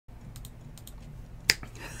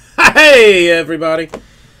Hey everybody,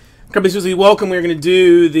 Company Susie, welcome. We're going to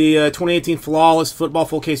do the 2018 Flawless Football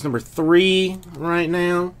Full Case number 3 right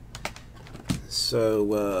now.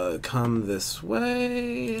 So come this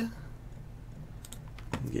way.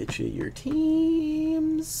 Get you your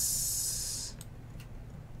teams.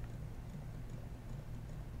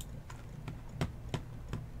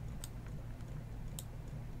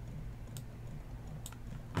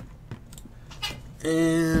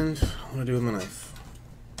 And what do I do with my knife?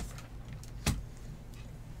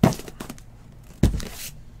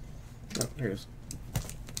 Oh, there it is.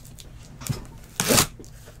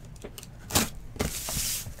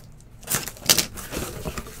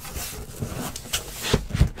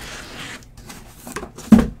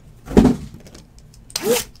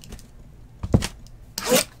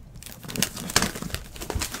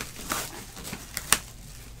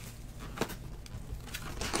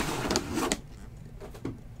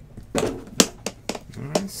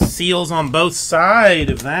 Seals on both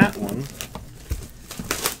sides of that one.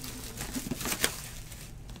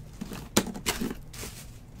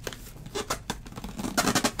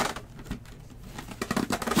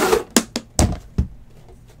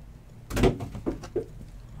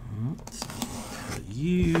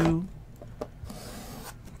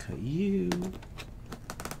 Cut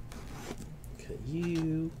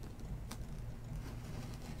you,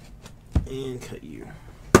 and cut you.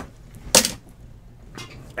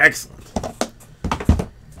 Excellent.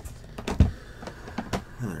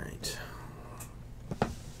 All right.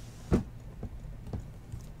 What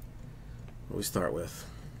do we start with?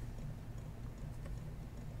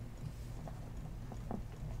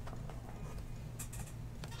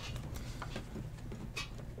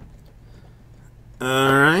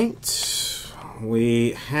 All right.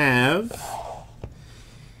 We have,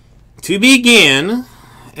 to begin,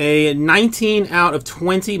 a 19 out of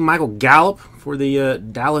 20 Michael Gallup for the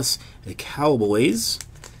Dallas Cowboys.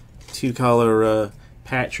 Two-color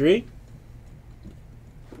patch rig.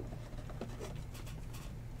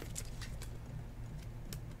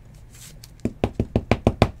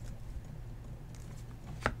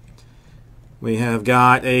 We have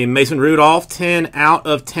got a Mason Rudolph 10 out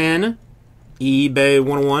of 10. eBay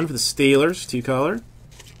 101 for the Steelers, two-color.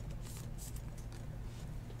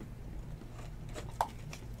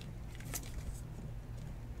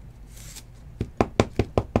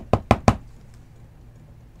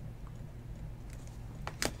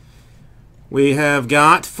 We have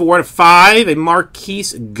got 4 out of 5, a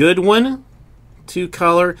Marquise Goodwin,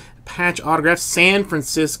 two-color patch autograph, San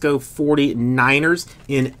Francisco 49ers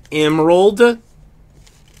in Emerald. I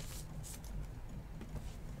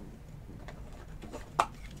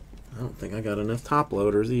don't think I got enough top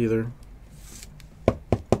loaders either.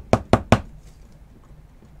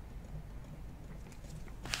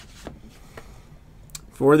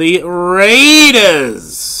 For the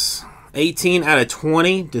Raiders, 18 out of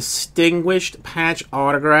 20, distinguished patch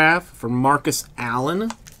autograph for Marcus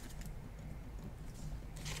Allen.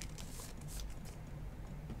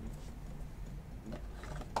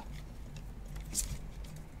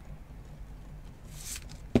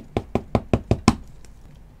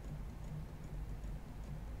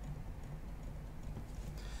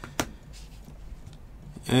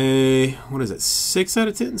 What is it? 6 out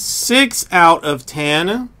of 10? 6 out of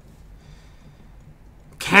 10.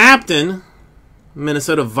 Captain,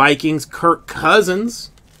 Minnesota Vikings, Kirk Cousins.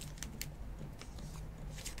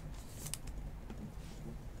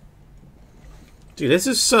 Dude, this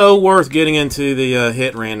is so worth getting into the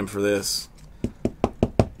hit random for this.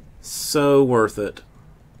 So worth it.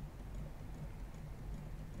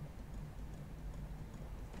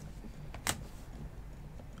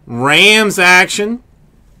 Rams action.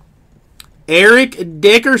 Eric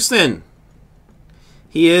Dickerson.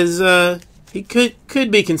 He is he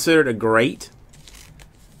could be considered a great.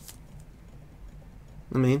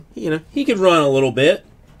 I mean, you know, he could run a little bit.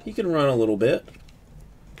 He could run a little bit.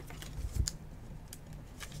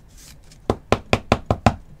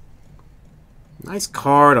 Nice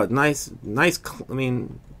card, a nice. I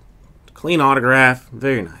mean, clean autograph,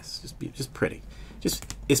 very nice. Just pretty.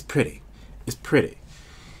 It's pretty. It's pretty.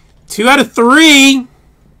 2 out of 3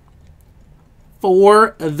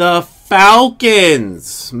 for the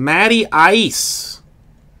Falcons. Matty Ice.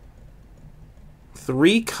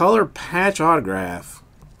 3-color patch autograph.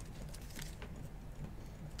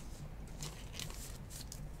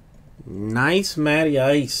 Nice Matty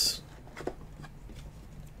Ice.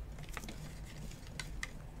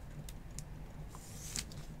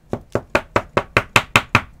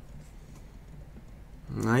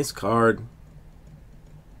 Nice card.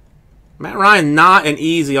 Matt Ryan, not an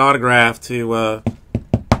easy autograph to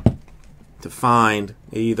find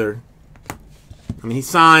either. I mean, he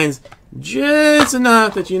signs just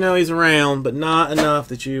enough that you know he's around, but not enough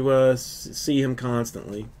that you see him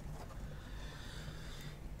constantly.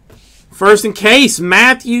 First in case,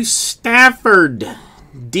 Matthew Stafford,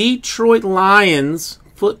 Detroit Lions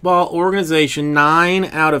Football Organization,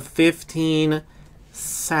 9/15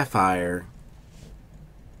 Sapphire.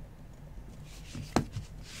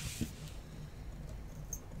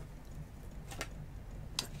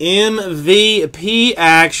 MVP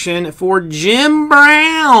action for Jim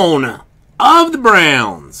Brown of the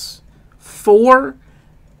Browns.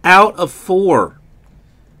 4/4.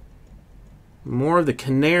 More of the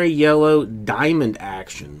canary yellow diamond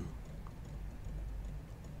action.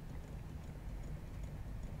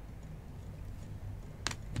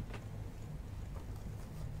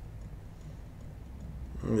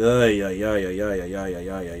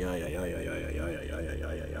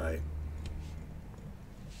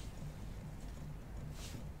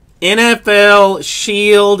 NFL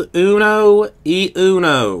Shield Uno e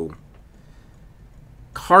Uno.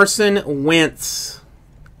 Carson Wentz,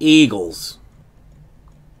 Eagles.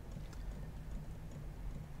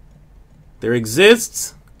 There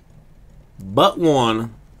exists but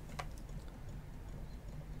one.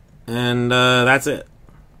 And that's it.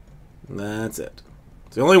 That's it.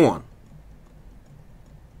 It's the only one.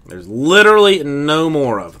 There's literally no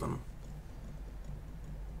more of them.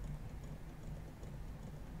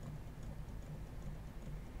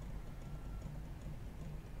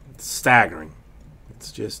 It's staggering.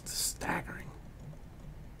 It's just staggering.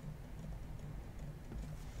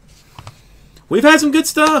 We've had some good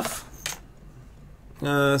stuff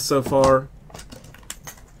so far.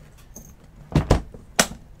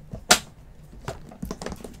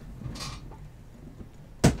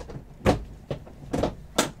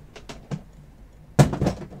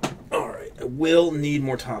 Alright, I will need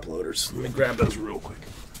more top loaders. Let me grab those real quick.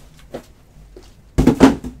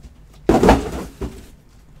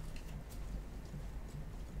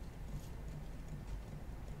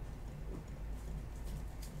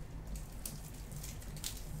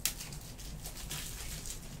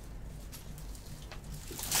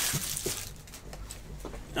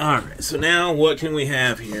 Alright, so now what can we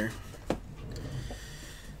have here?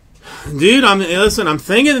 Dude, I'm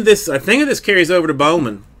thinking that this carries over to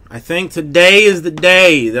Bowman. I think today is the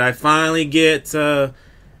day that I finally get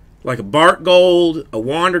like a Bart Gold, a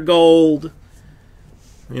Wander Gold,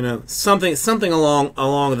 you know, something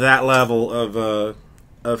along that level of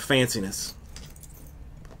fanciness.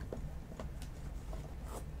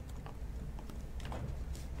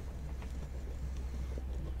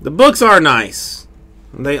 The books are nice.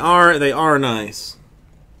 They are nice.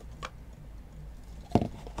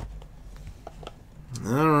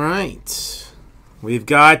 All right. We've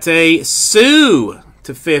got a Sue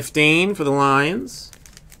 /15 for the Lions.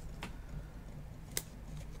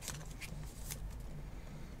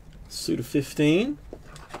 Sue /15.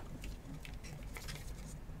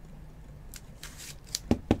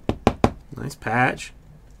 Nice patch.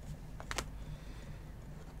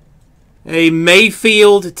 A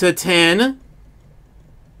Mayfield /10.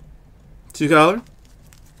 2-color.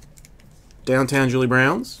 Downtown Julie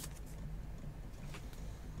Browns.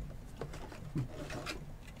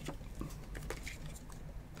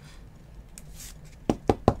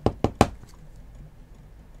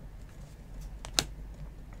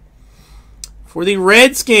 For the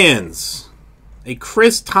Redskins, a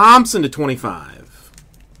Chris Thompson /25.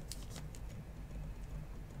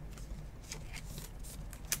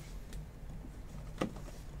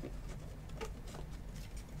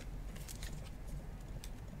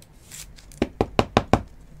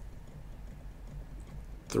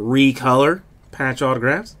 Three-color patch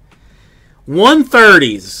autographs.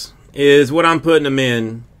 130s is what I'm putting them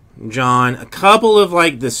in, John. A couple of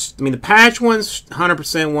like this. I mean, the patch ones,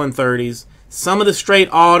 100% 130s. Some of the straight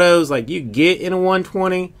autos, like you get in a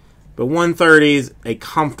 120, but 130s, a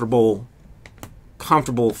comfortable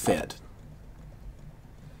fit.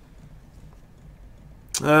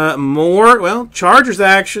 Chargers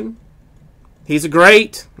action. He's a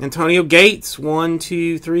great. Antonio Gates, 1,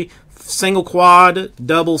 2, 3. Single quad,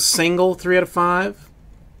 double single, 3/5.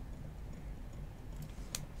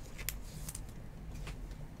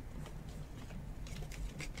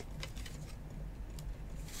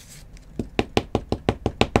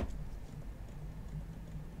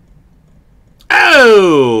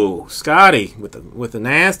 Oh, Scotty with a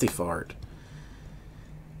nasty fart.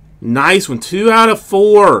 Nice one,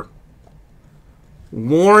 2/4.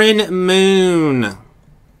 Warren Moon.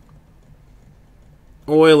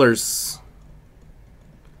 Oilers.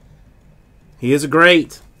 He is a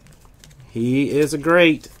great. He is a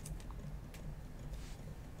great.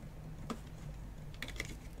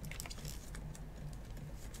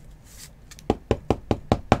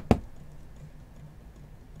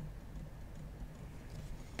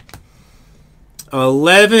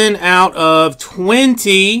 11 out of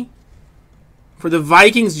 20 for the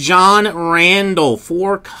Vikings, John Randall,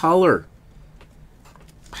 4-color.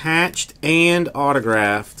 Patched and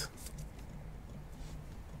autographed.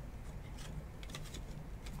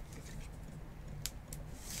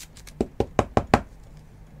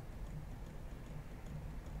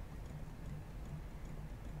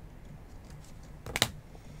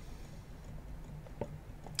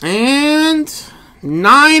 And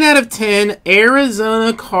 9 out of 10,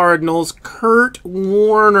 Arizona Cardinals, Kurt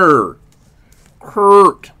Warner.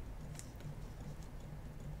 Kurt.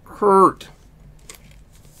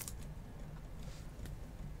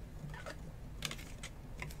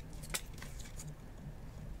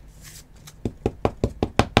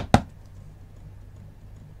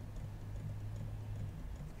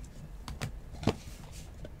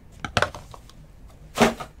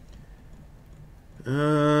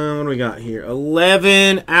 What do we got here?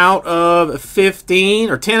 11 out of 15,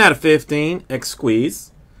 or 10 out of 15,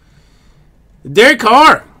 X-Squeeze. Derek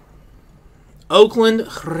Carr, Oakland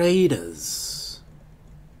Raiders.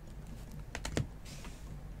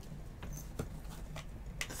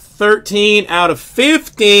 13 out of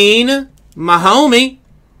 15, Mahomey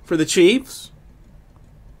for the Chiefs.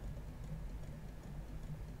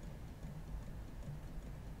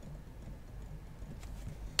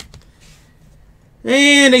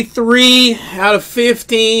 And a 3 out of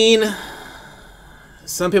 15.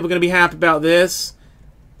 Some people are going to be happy about this.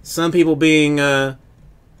 Some people being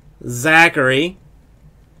Zachary.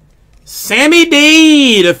 Sammy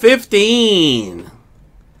D to 15.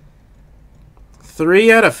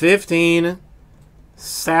 3 out of 15.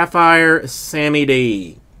 Sapphire Sammy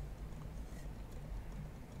D.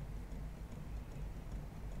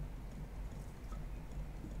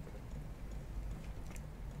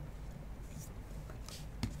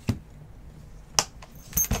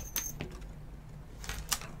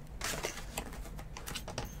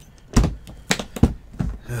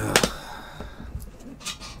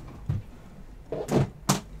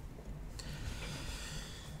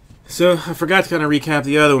 So I forgot to kind of recap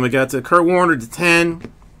the other one. We got the Kurt Warner to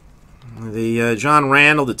 10, the John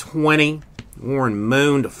Randall to 20, Warren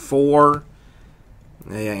Moon to 4,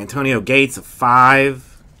 the Antonio Gates to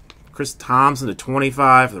 5, Chris Thompson to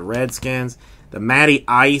 25 for the Redskins, the Matty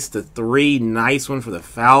Ice to 3, nice one for the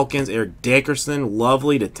Falcons, Eric Dickerson,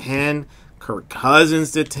 lovely to 10, Kirk Cousins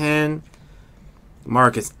to 10,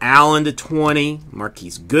 Marcus Allen to 20,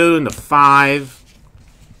 Marquise Goodwin to 5,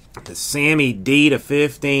 the Sammy D to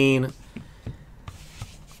 15.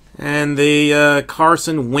 And the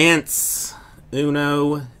Carson Wentz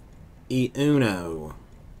Uno e Uno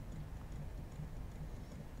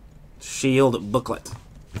Shield booklet.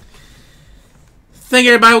 Thank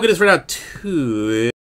you, everybody. We'll get this right out to